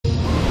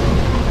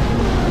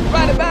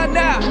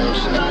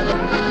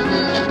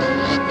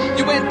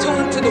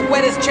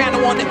baddest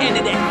channel on the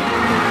internet.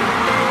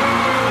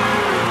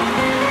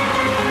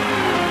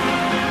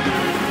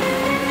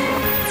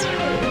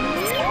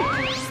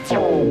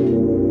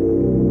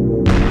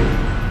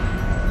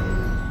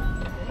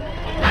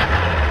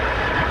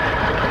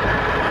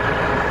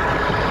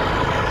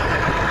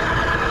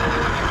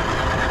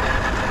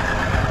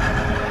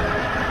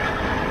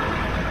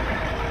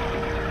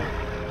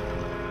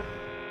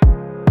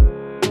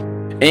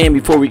 And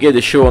before we get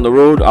the show on the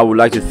road, I would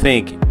like to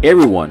thank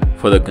everyone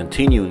for the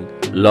continuing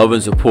love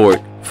and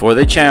support for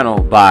the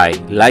channel by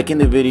liking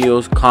the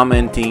videos,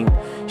 commenting,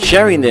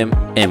 sharing them,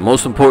 and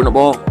most important of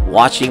all,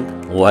 watching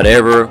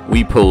whatever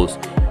we post,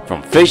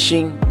 from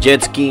fishing,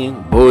 jet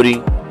skiing,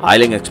 boating,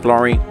 island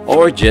exploring,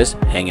 or just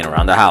hanging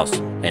around the house.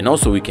 And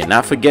also, we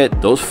cannot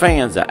forget those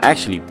fans that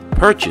actually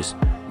purchase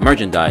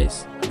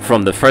merchandise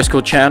from the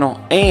Fresco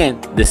Channel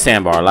and the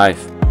Sandbar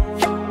Life.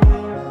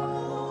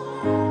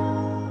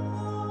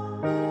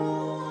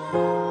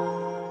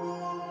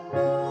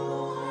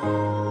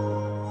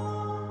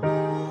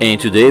 And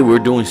today we're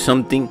doing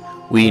something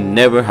we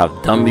never have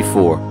done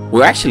before.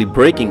 We're actually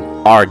breaking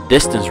our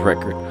distance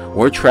record.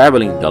 We're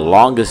traveling the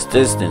longest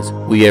distance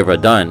we ever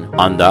done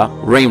on the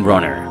Rain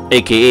Runner,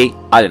 aka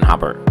Island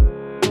Hopper.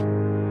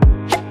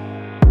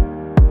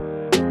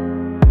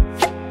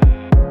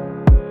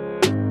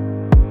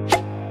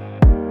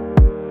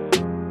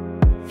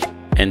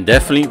 And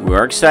definitely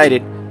we're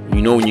excited.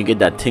 You know, when you get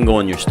that tingle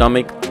in your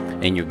stomach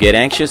and you get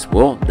anxious,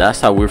 well,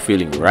 that's how we're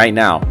feeling right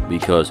now,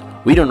 because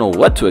we don't know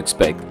what to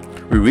expect.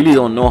 We really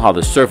don't know how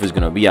the surf is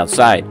going to be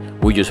outside.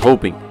 We're just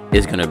hoping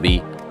it's going to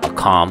be a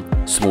calm,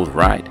 smooth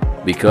ride,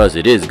 because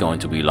it is going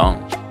to be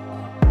long.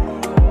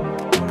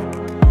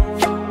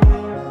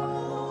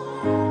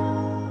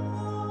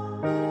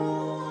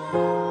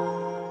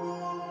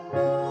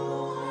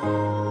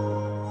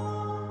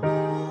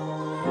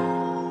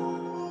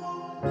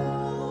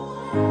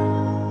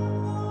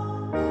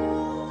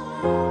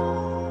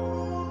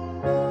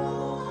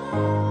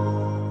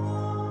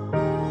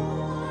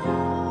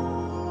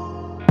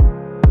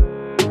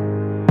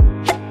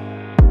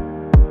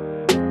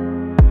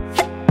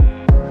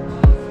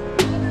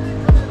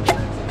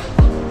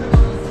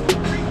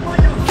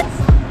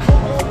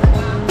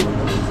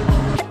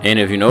 And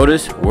if you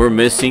notice, we're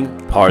missing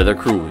part of the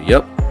crew.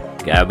 Yep,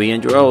 Gabby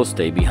and Joel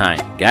stay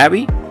behind.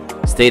 Gabby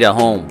stayed at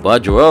home,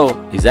 but Joel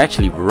is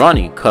actually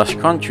running cross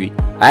country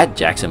at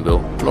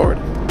Jacksonville, Florida.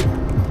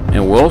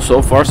 And well,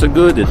 so far so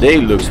good. The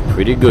day looks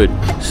pretty good.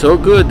 So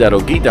good that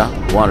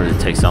Ogita wanted to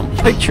take some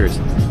pictures.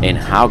 And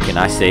how can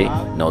I say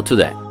no to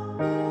that?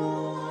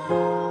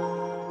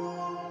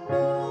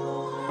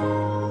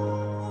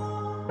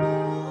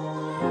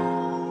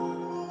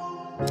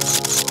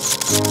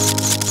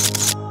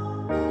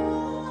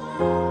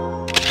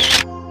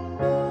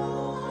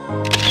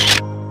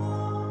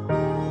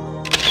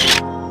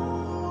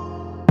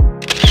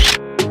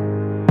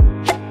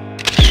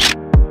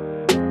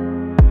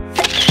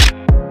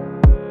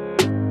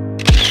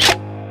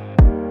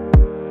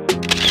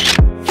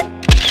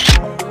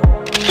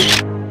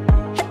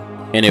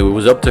 And if it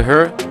was up to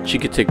her, she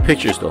could take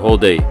pictures the whole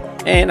day.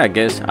 And I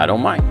guess I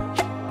don't mind.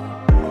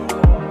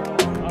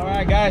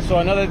 Alright guys, so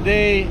another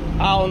day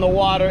out on the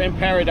water in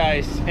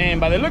paradise. And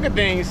by the look of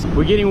things,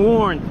 we're getting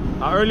warned,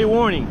 early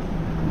warning.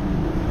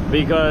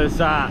 Because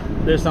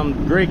there's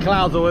some gray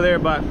clouds over there,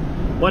 but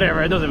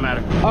whatever, it doesn't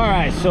matter.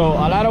 Alright, so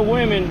a lot of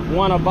women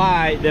want to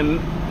buy the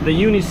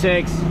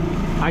unisex,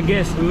 I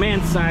guess,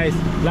 men's size,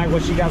 like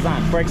what she got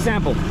on. For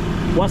example,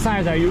 what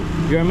size are you?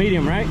 You're a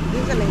medium, right?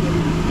 This is a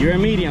medium. You're a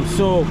medium.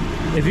 So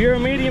if you're a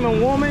medium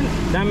and woman,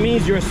 that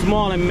means you're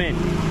small in men.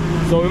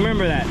 So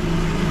remember that.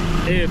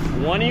 If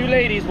one of you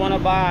ladies want to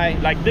buy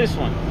like this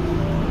one,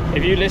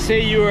 if you, let's say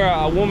you're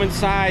a woman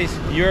size,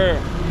 you're,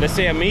 let's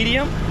say, a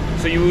medium,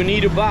 so you will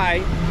need to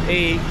buy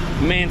a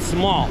man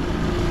small.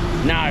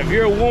 Now if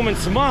you're a woman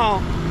small,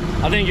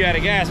 I think you're out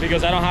of gas,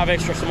 because I don't have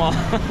extra small.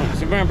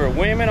 So remember,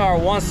 women are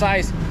one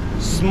size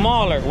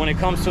smaller when it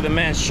comes to the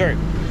men's shirt,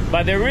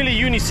 but they're really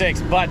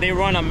unisex, but they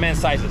run on men's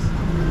sizes.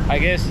 I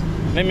guess,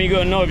 let me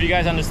go know if you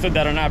guys understood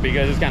that or not,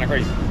 because it's kind of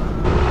crazy.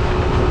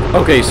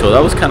 Okay, so that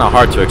was kind of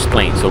hard to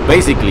explain. So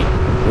basically,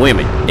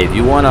 women, if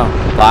you want to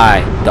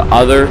buy the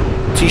other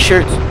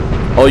t-shirts,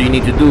 all you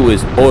need to do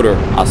is order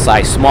a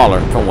size smaller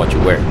from what you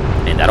wear,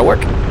 and that'll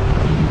work.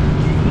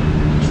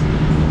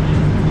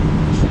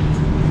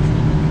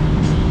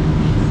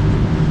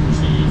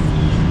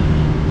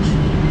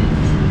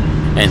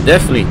 And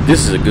definitely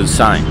this is a good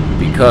sign,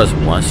 because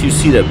once you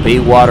see the bay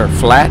water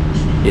flat,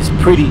 it's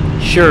pretty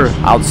sure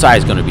outside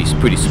is going to be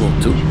pretty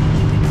smooth too.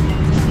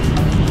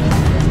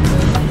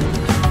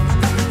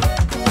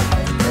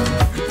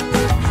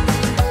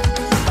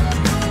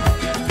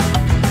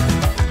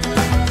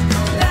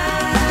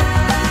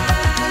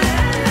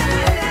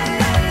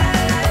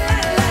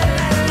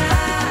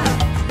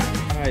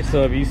 Alright,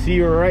 so if you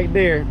see right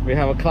there, we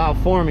have a cloud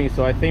forming,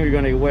 so I think we're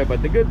going to get wet.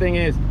 But the good thing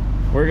is,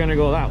 we're going to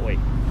go that way.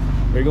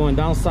 We're going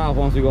down south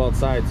once we go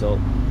outside,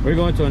 so we're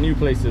going to a new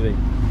place today.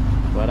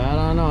 But I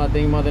don't know, I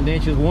think Mother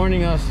Nature's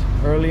warning us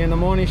early in the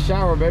morning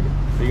shower, baby.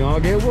 We're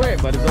gonna get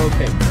wet, but it's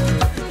okay.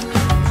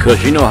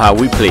 Cause you know how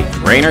we play,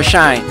 rain or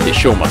shine, the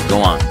show must go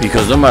on.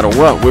 Because no matter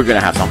what, we're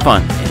gonna have some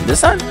fun in the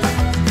sun.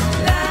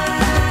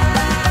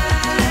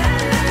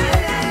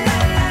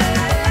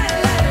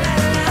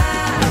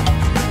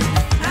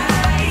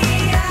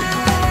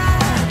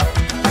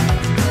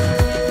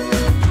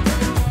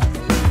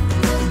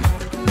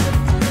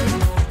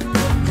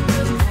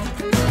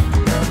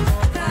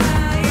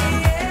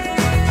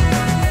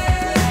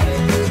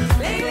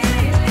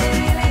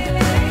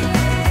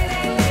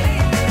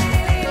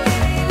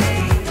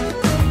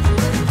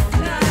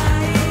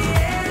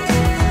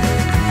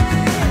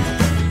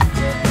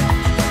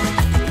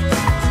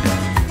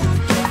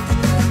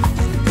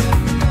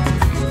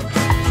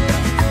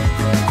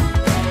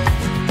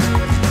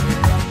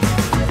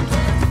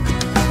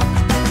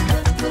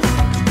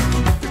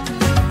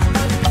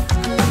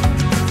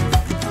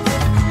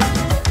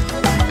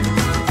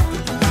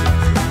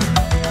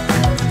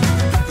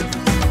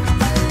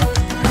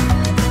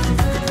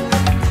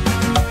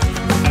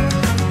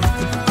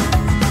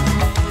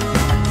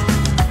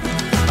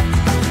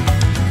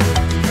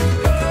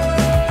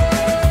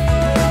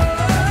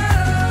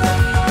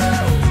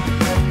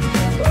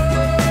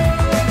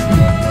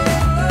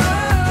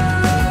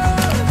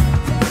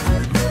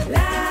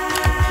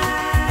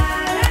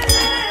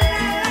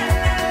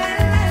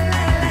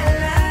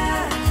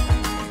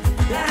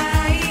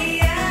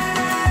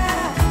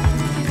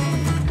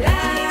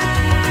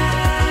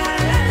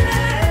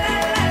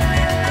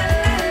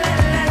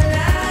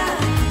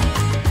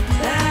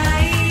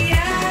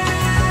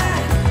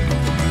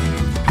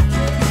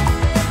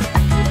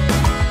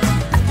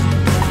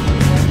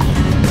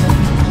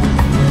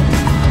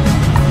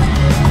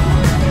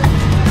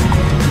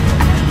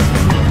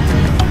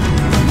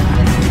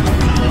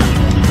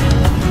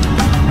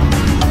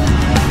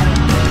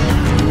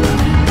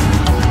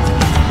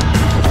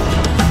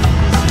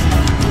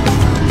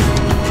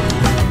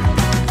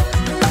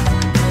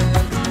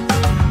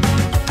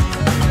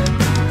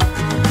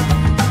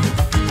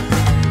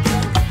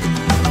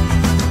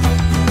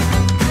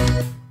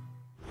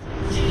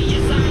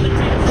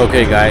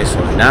 Okay guys, so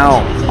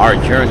now our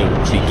journey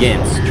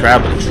begins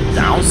traveling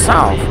down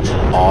south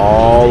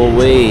all the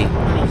way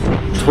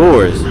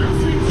towards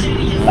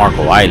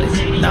Marco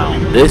Island. Now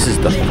this is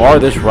the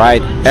farthest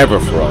ride ever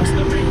for us,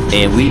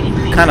 and we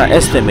kind of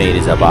estimate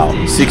it's about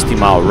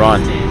 60-mile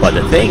run, but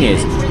the thing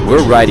is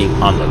we're riding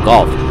on the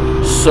Gulf,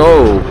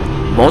 so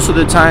most of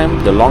the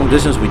time the long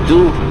distance we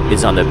do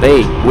is on the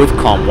bay with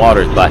calm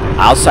waters, but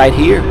outside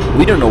here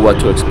we don't know what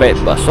to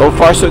expect. But so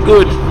far so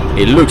good,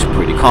 it looks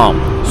pretty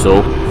calm,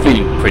 so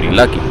feeling pretty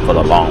lucky for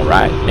the long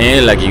ride.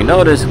 And like you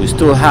notice, we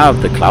still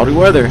have the cloudy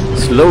weather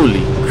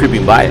slowly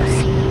creeping by us.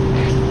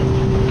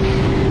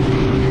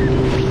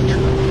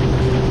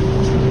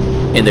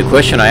 And the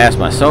question I asked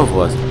myself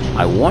was,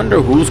 I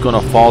wonder who's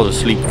gonna fall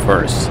asleep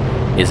first.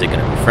 Is it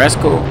gonna be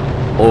Fresco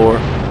or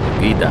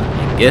Ogida?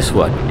 And guess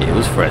what? It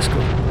was Fresco.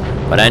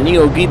 But I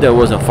knew Ogida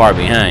wasn't far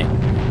behind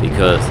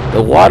because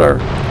the water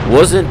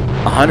wasn't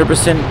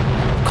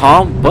 100%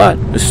 calm, but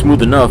it's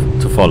smooth enough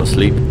to fall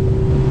asleep.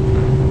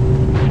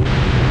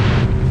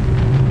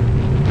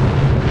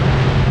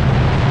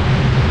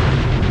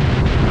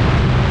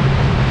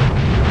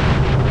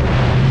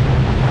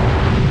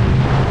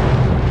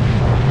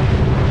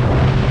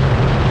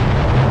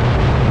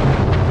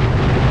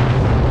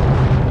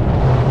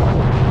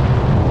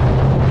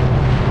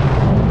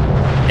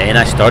 And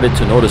I started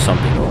to notice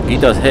something.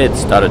 Ogita's head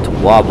started to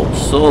wobble,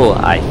 so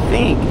I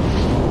think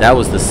that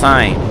was the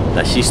sign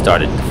that she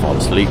started to fall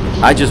asleep.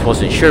 I just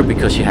wasn't sure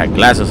because she had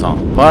glasses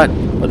on, but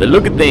by the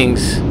look of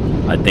things,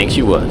 I think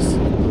she was.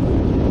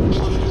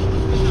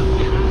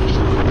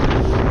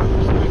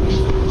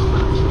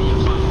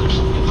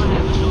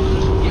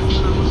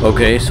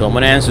 Okay, so I'm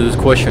gonna answer this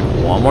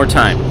question one more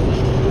time.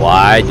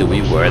 Why do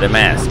we wear the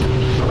mask?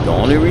 The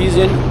only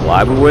reason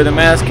why we wear the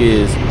mask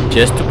is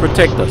just to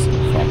protect us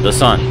from the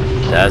sun.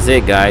 That's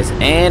it, guys,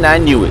 and I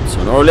knew it.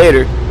 Sooner or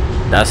later,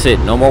 that's it,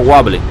 no more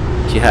wobbling.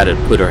 She had to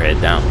put her head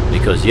down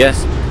because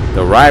yes,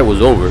 the ride was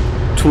over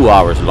 2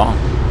 hours long,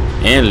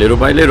 and little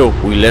by little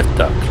we left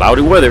the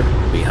cloudy weather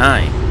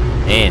behind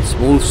and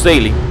smooth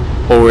sailing,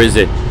 or is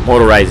it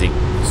motorizing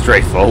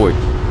straight forward?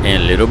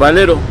 And little by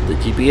little the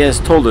GPS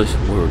told us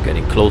we were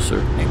getting closer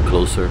and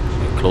closer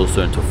and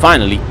closer until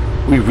finally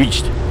we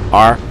reached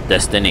our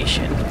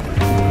destination.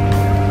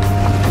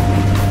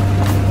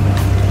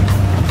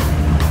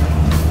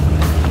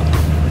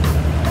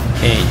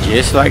 And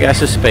just like I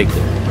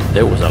suspected,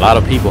 there was a lot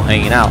of people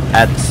hanging out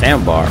at the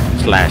sandbar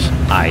 /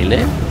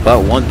 island.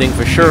 But one thing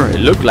for sure,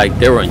 it looked like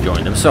they were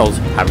enjoying themselves,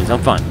 having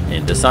some fun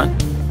in the sun.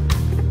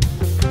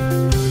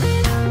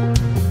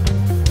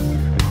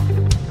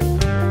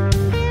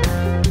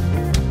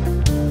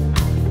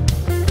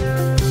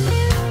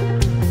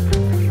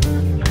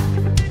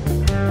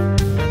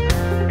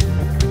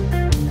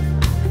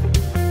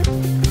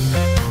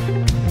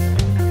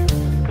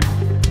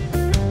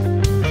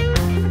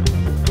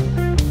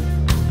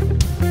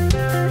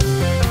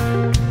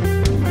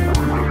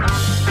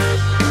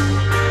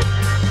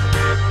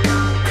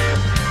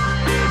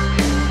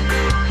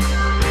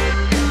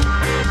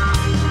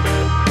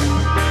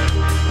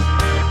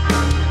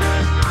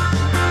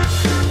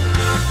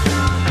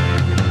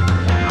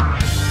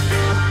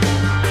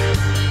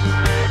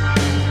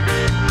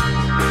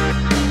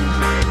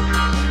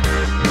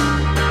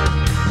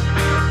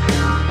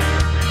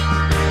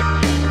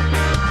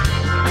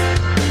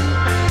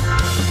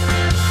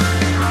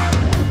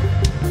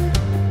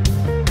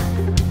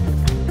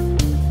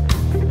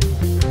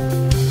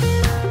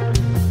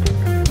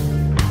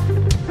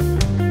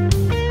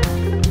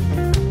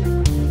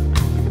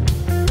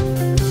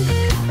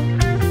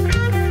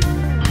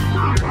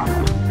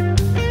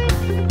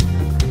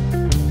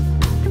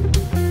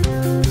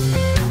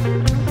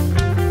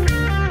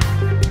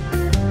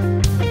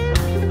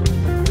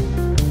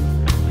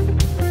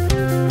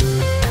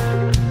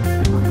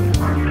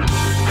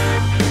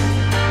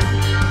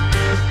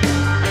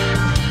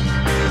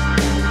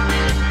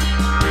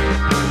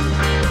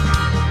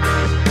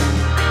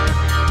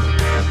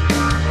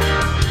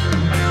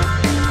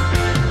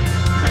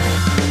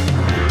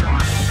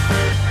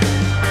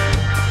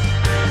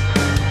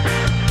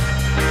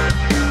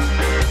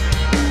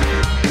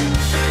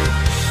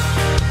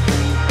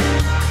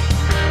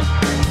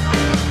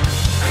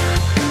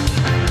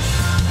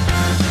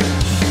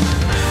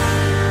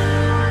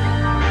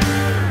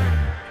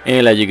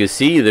 And as you can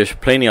see, there's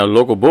plenty of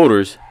local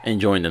boaters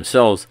enjoying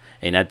themselves,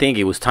 and I think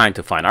it was time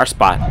to find our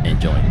spot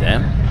and join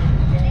them.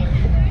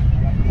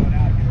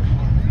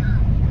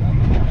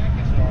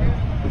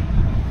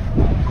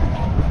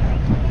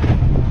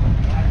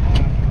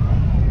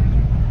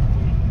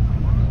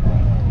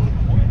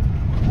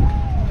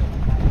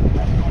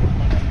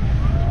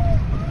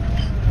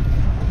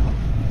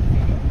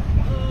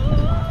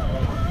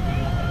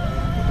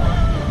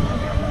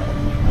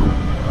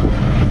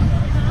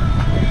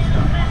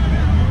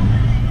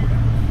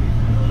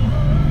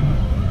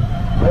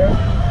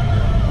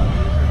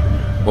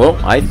 Well,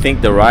 I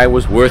think the ride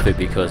was worth it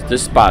because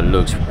this spot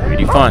looks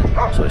pretty fun.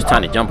 So it's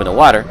time to jump in the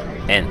water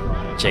and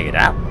check it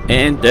out.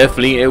 And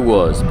definitely it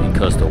was,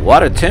 because the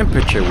water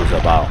temperature was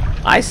about,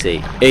 I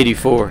say,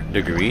 84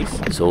 degrees.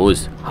 So it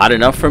was hot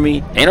enough for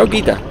me and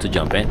Olguita to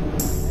jump in.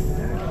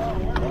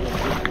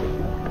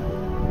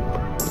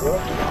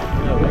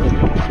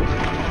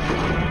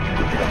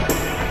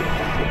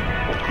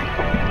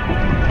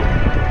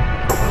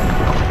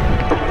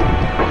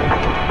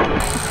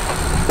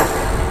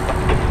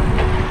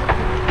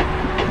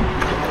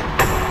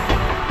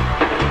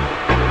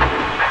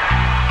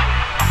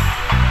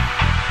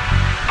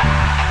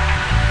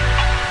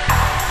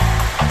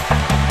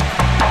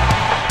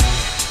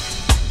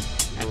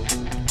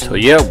 So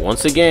yeah,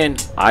 once again,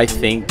 I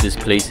think this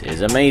place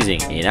is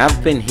amazing, and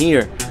I've been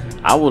here,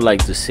 I would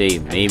like to say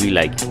maybe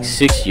like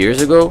 6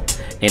 years ago,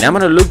 and I'm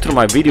gonna look through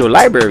my video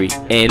library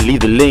and leave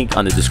the link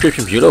on the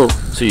description below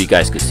so you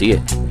guys can see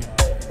it.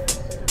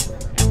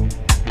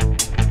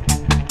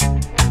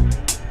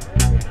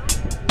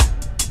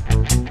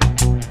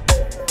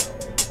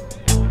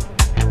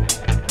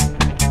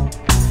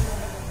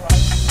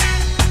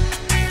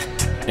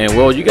 And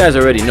well, you guys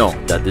already know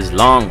that this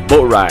long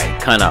boat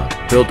ride kind of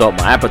built up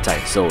my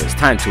appetite, so it's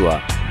time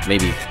to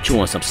maybe chew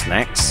on some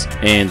snacks.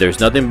 And there's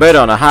nothing better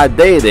on a hot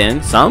day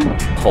than some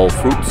whole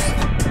fruits.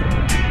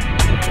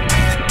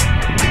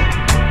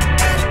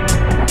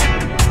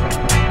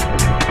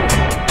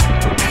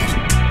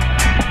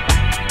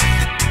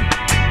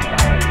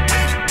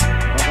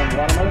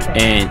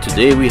 And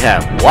today we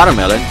have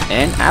watermelon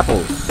and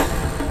apples.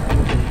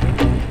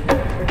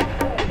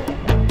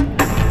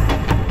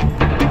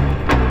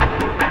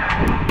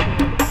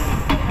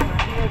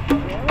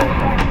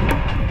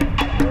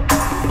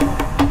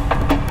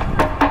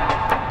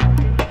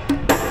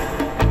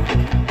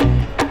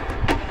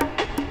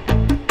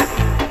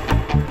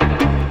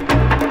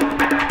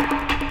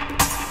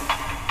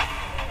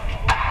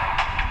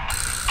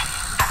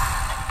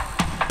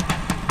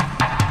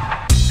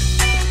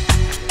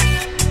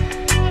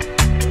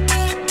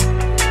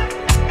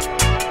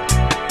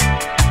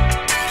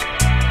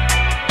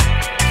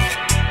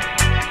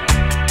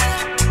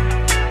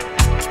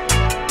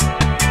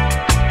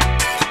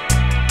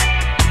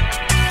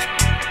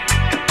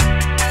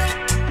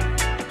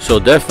 So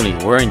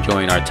definitely we're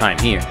enjoying our time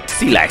here,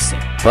 relaxing.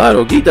 But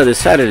Olguita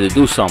decided to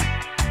do some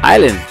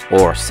island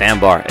or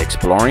sandbar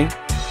exploring,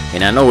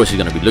 and I know what she's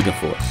gonna be looking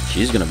for.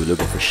 She's gonna be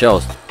looking for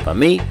shells. But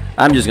me,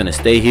 I'm just gonna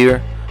stay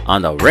here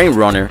on the rain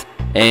runner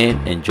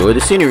and enjoy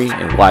the scenery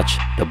and watch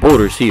the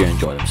boaters here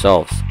enjoy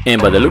themselves.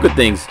 And by the look of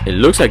things, it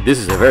looks like this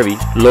is a very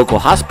local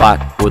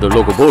hotspot where the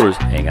local boaters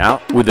hang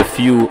out with a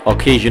few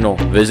occasional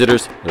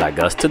visitors like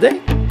us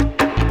today.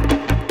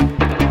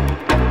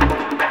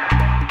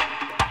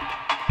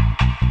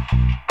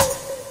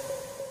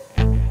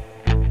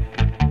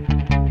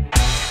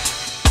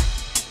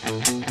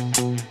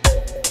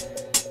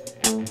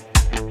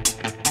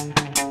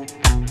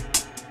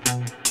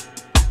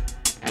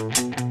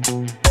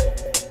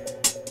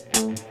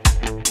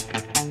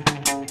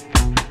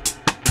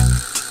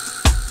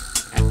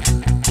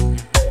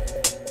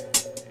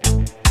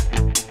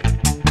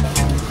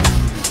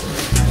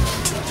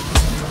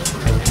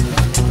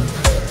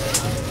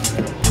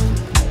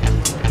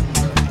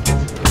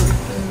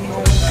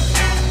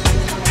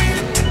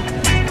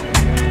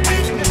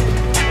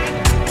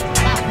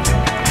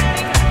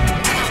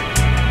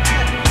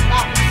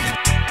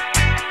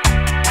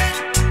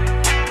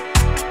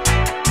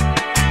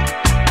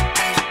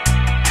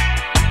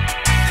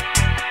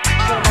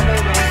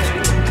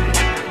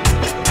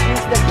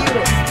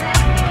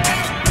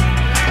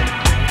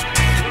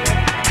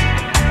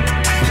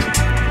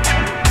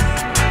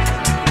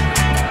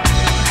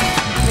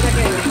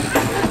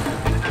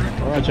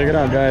 Check it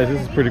out, guys.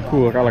 This is pretty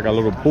cool. I got like a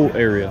little pool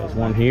area. There's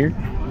one here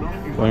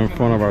right in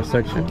front of our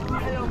section.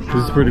 This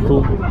is pretty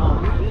cool.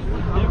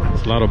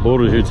 There's a lot of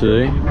boaters here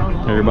today.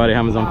 Everybody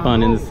having some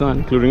fun in the sun,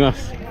 including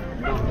us.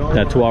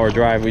 That 2-hour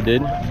drive we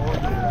did,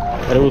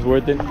 but it was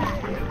worth it.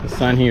 The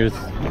sun here is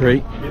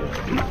great,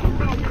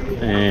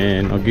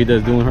 and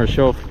Olguita's doing her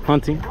shelf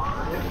hunting,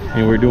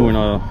 and we're doing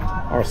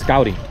our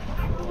scouting.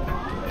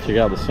 Check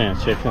out the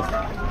sand. Check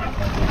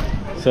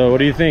this. So what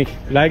do you think?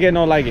 Like it?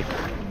 No, like it?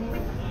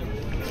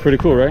 Pretty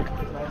cool, right?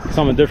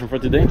 Something different for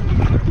today.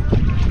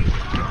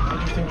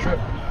 Interesting trip.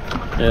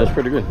 Yeah, it's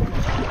pretty good.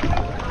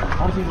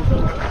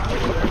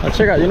 Let's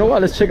check out. You know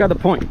what? Let's check out the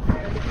point.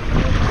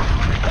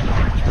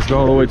 Let's go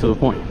all the way to the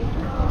point.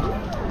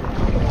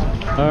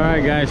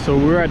 Alright guys, so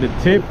we're at the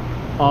tip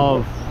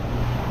of,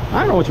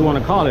 I don't know what you want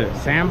to call it,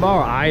 Sandbar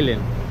or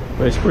Island,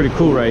 but it's pretty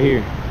cool right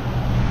here.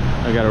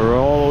 I gotta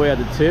roll all the way at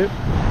the tip.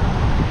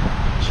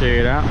 Check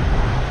it out.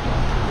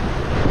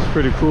 It's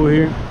pretty cool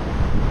here.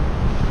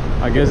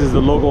 I guess it's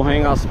the local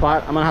hangout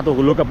spot. I'm gonna have to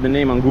look up the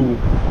name on Google,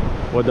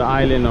 what the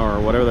island or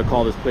whatever they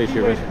call this place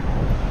here.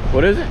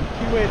 What is it?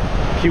 Keep waiting.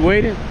 Keep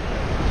waiting?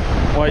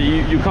 Well,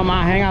 you come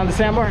out, hang out at the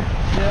Sandbar?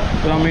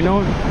 Yeah. Without me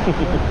knowing?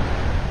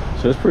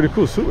 So it's pretty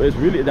cool. So it's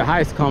really, the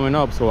high's coming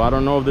up, so I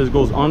don't know if this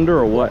goes under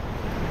or what.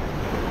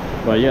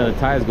 But yeah, the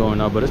tide's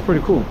going up, but it's pretty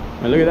cool.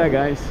 And look at that,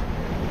 guys.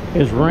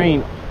 It's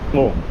rain,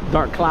 well,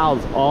 dark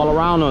clouds all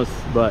around us,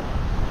 but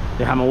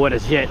they haven't wet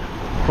us yet.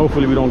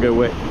 Hopefully we don't get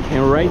wet.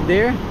 And right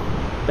there,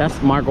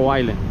 that's Marco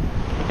Island.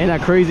 Ain't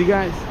that crazy,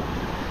 guys?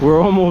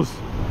 We're almost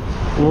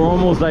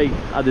like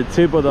at the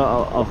tip of the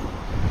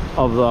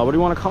what do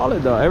you want to call it,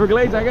 the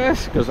Everglades, I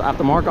guess, because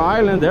after Marco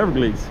Island, the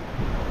Everglades.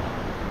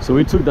 So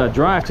we took that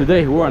drive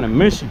today. We're on a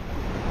mission.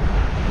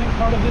 I think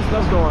part of this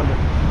does go under.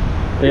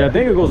 Yeah, I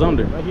think it goes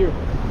under. Right here.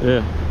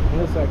 Yeah. In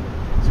a second.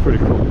 It's pretty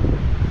cool.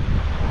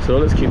 So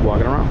let's keep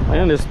walking around.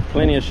 And there's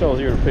plenty of shells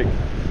here to pick.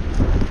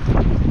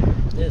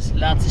 There's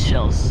lots of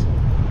shells.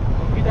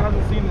 Okita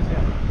hasn't seen this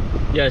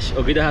yet. Yes,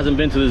 Okita hasn't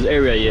been to this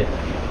area yet.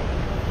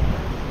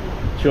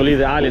 She'll leave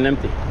the island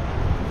empty.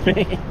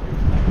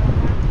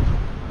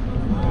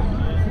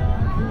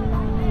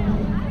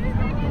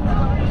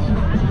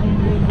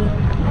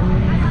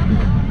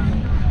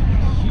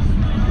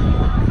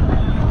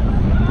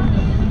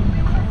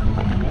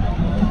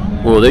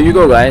 Well, there you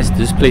go, guys.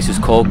 This place is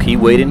called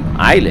Keewaydin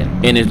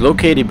Island and it's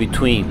located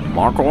between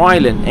Marco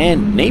Island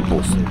and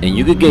Naples, and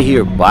you could get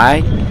here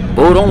by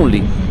boat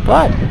only,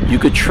 but you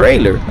could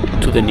trailer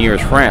to the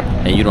nearest ramp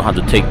and you don't have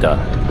to take the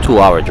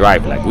 2-hour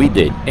drive like we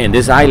did. And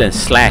this island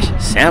slash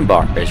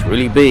sandbar is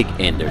really big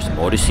and there's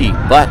more to see,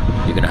 but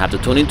you're gonna have to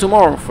tune in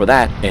tomorrow for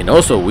that. And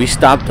also we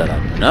stopped at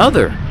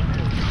another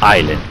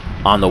island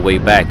on the way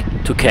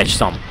back to catch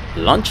some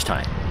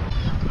lunchtime. So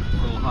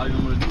how are you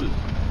gonna do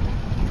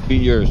this? Be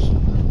yours.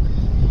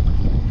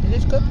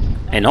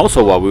 And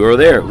also while we were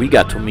there, we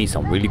got to meet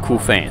some really cool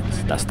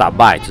fans that stopped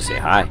by to say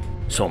hi.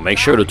 So make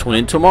sure to tune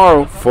in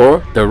tomorrow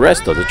for the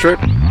rest of the trip.